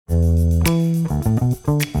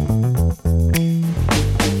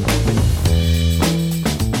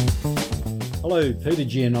Hello, Peter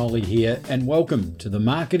Giannoli here, and welcome to the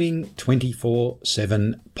Marketing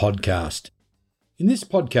 24/7 podcast. In this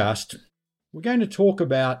podcast, we're going to talk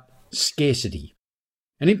about scarcity,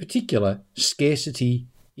 and in particular, scarcity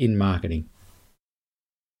in marketing.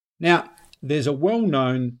 Now, there's a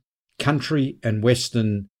well-known country and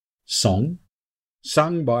western song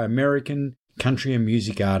sung by American country and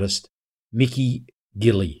music artist Mickey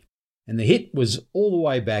Gilley, and the hit was all the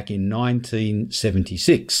way back in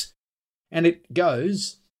 1976. And it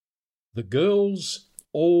goes, "The girls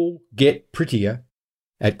all get prettier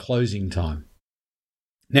at closing time."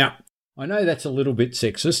 Now, I know that's a little bit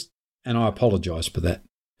sexist, and I apologise for that.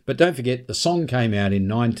 But don't forget, the song came out in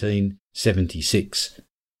 1976.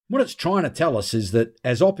 What it's trying to tell us is that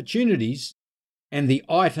as opportunities and the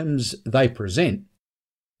items they present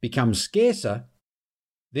become scarcer,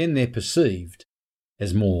 then they're perceived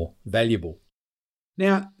as more valuable.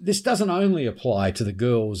 Now, this doesn't only apply to the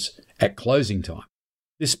girls at closing time.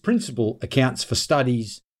 This principle accounts for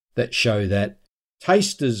studies that show that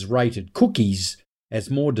tasters rated cookies as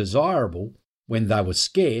more desirable when they were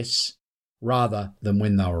scarce rather than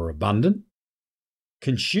when they were abundant.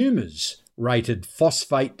 Consumers rated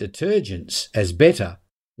phosphate detergents as better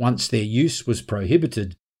once their use was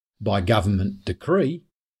prohibited by government decree.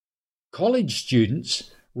 College students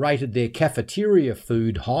rated their cafeteria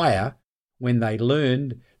food higher when they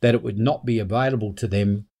learned that it would not be available to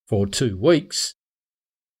them for 2 weeks.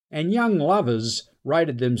 And young lovers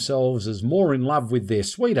rated themselves as more in love with their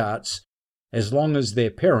sweethearts as long as their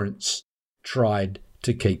parents tried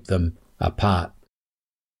to keep them apart.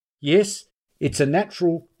 Yes, it's a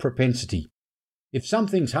natural propensity. If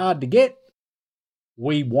something's hard to get,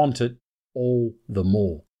 we want it all the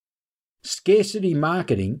more. Scarcity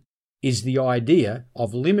marketing is the idea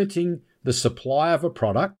of limiting the supply of a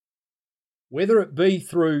product, whether it be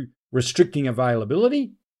through restricting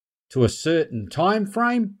availability to a certain time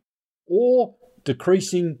frame or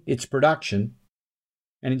decreasing its production,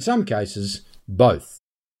 and in some cases, both.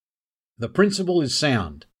 The principle is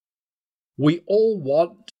sound. We all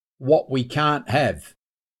want what we can't have,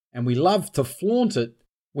 and we love to flaunt it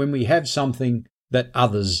when we have something that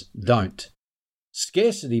others don't.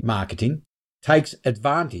 Scarcity marketing takes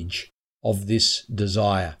advantage of this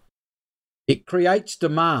desire. It creates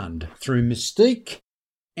demand through mystique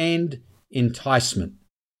and enticement.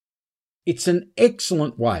 It's an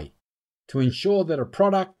excellent way to ensure that a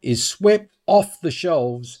product is swept off the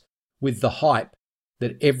shelves with the hype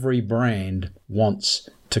that every brand wants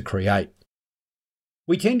to create.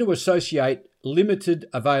 We tend to associate limited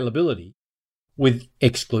availability with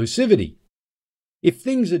exclusivity. If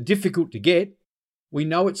things are difficult to get, we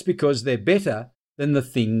know it's because they're better than the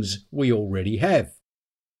things we already have.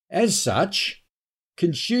 As such,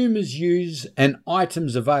 consumers use an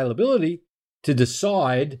item's availability to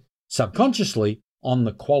decide subconsciously on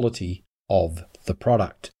the quality of the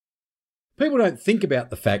product. People don't think about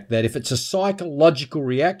the fact that if it's a psychological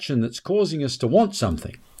reaction that's causing us to want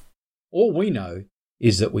something, all we know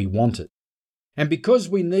is that we want it. And because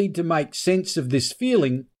we need to make sense of this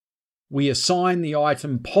feeling, we assign the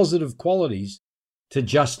item positive qualities to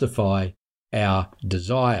justify our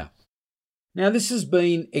desire. Now, this has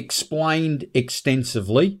been explained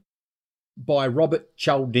extensively by Robert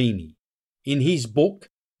Cialdini in his book,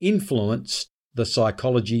 Influence, the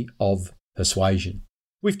Psychology of Persuasion.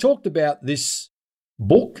 We've talked about this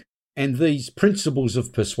book and these principles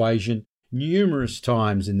of persuasion numerous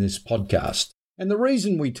times in this podcast. And the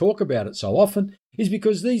reason we talk about it so often is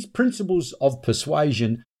because these principles of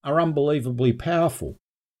persuasion are unbelievably powerful.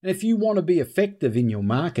 And if you want to be effective in your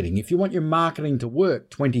marketing, if you want your marketing to work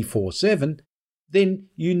 24/7, then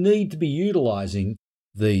you need to be utilising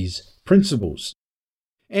these principles.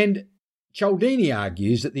 And Cialdini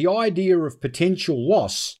argues that the idea of potential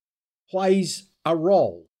loss plays a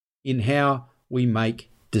role in how we make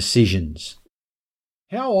decisions.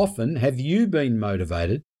 How often have you been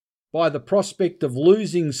motivated by the prospect of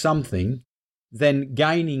losing something than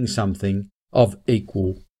gaining something of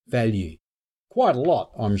equal value? Quite a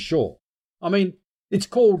lot, I'm sure. I mean, it's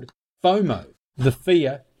called FOMO, the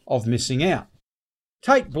fear of missing out.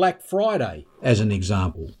 Take Black Friday as an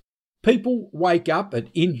example. People wake up at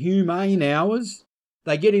inhumane hours.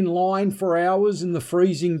 They get in line for hours in the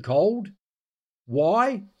freezing cold.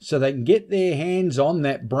 Why? So they can get their hands on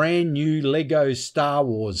that brand new Lego Star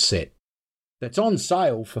Wars set that's on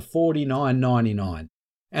sale for $49.99.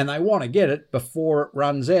 And they want to get it before it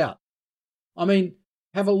runs out. I mean,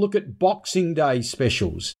 have a look at Boxing Day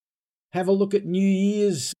specials. Have a look at New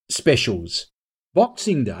Year's specials.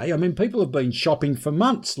 Boxing Day, I mean, people have been shopping for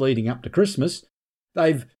months leading up to Christmas.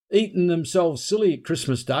 They've eaten themselves silly at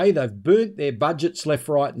Christmas Day. They've burnt their budgets left,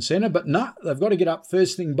 right and centre, but no, they've got to get up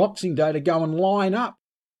first thing Boxing Day to go and line up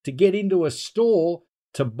to get into a store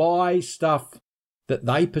to buy stuff that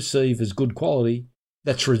they perceive as good quality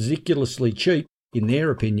that's ridiculously cheap, in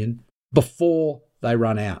their opinion, before they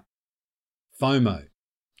run out. FOMO,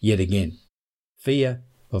 yet again. Fear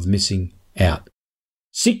of missing out.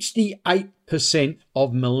 68%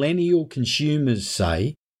 of millennial consumers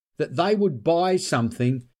say that they would buy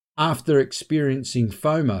something after experiencing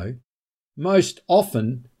FOMO, most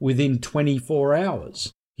often within 24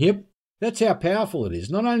 hours. Yep, that's how powerful it is.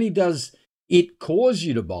 Not only does it cause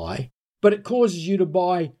you to buy, but it causes you to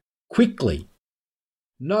buy quickly.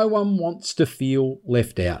 No one wants to feel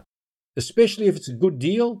left out, especially if it's a good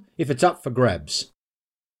deal, if it's up for grabs.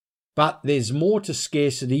 But there's more to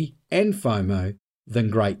scarcity and FOMO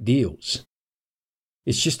than great deals.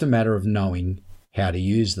 It's just a matter of knowing how to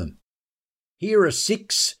use them. Here are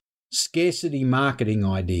 6 scarcity marketing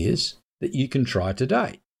ideas that you can try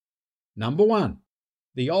today. Number 1,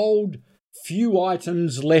 the old few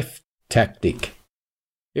items left tactic.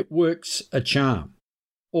 It works a charm.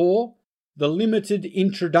 Or the limited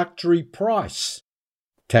introductory price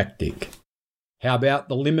tactic. How about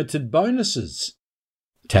the limited bonuses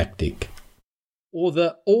tactic? Or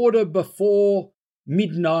the order before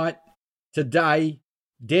midnight today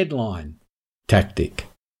deadline tactic?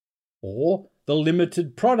 Or the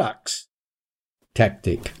limited products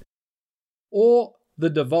tactic? Or the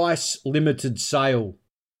device limited sale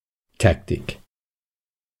tactic?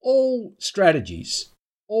 All strategies,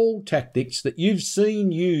 all tactics that you've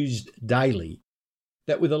seen used daily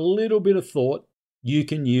that with a little bit of thought you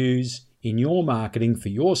can use in your marketing for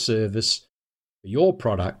your service, for your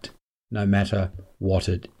product, no matter what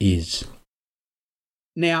it is.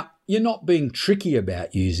 Now, you're not being tricky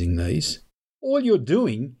about using these. All you're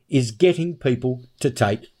doing is getting people to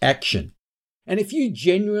take action. And if you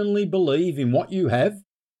genuinely believe in what you have,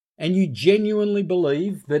 and you genuinely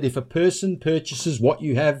believe that if a person purchases what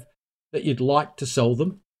you have that you'd like to sell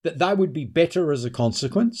them, that they would be better as a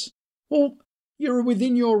consequence, well, you're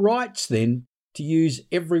within your rights then to use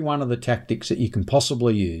every one of the tactics that you can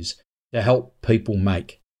possibly use to help people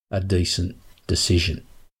make a decent decision.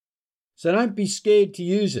 So don't be scared to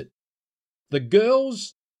use it. The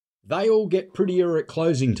girls, they all get prettier at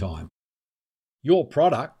closing time. Your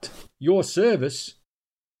product, your service,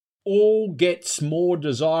 all gets more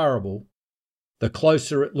desirable the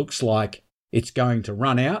closer it looks like it's going to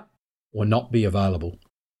run out or not be available.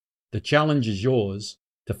 The challenge is yours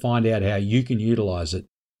to find out how you can utilize it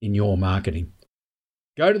in your marketing.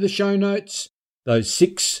 Go to the show notes. Those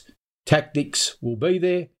 6 tactics will be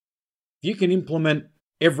there. If you can implement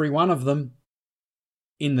every one of them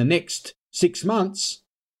in the next 6 months,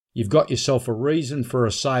 you've got yourself a reason for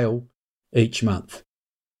a sale each month.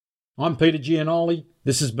 I'm Peter Giannoli.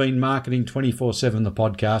 This has been Marketing 24/7, the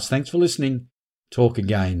podcast. Thanks for listening. Talk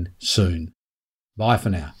again soon. Bye for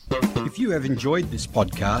now. If you have enjoyed this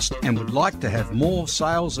podcast and would like to have more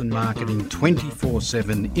sales and marketing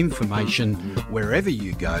 24/7 information wherever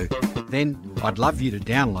you go, then I'd love you to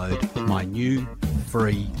download my new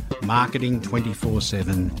free Marketing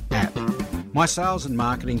 24/7 app. My Sales and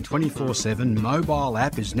Marketing 24/7 mobile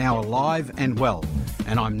app is now alive and well,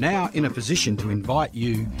 and I'm now in a position to invite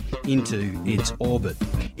you into its orbit.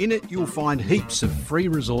 In it, you'll find heaps of free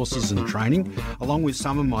resources and training, along with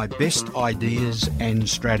some of my best ideas and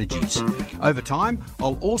strategies. Over time,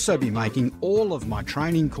 I'll also be making all of my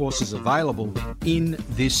training courses available in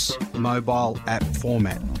this mobile app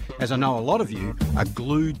format, as I know a lot of you are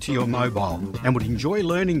glued to your mobile and would enjoy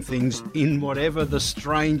learning things in whatever the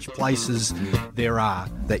strange places there are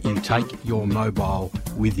that you take your mobile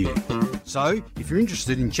with you. So, if you're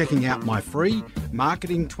interested in checking out my free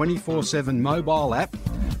Marketing 24/7 mobile app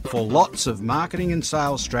for lots of marketing and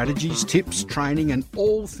sales strategies, tips, training, and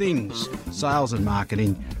all things sales and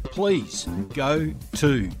marketing, please go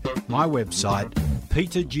to my website,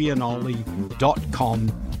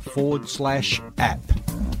 petergiannoli.com/app.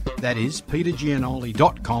 That is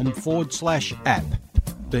petergiannoli.com/app,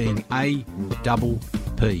 being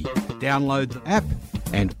APP. Download the app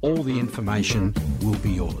and all the information will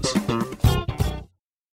be yours.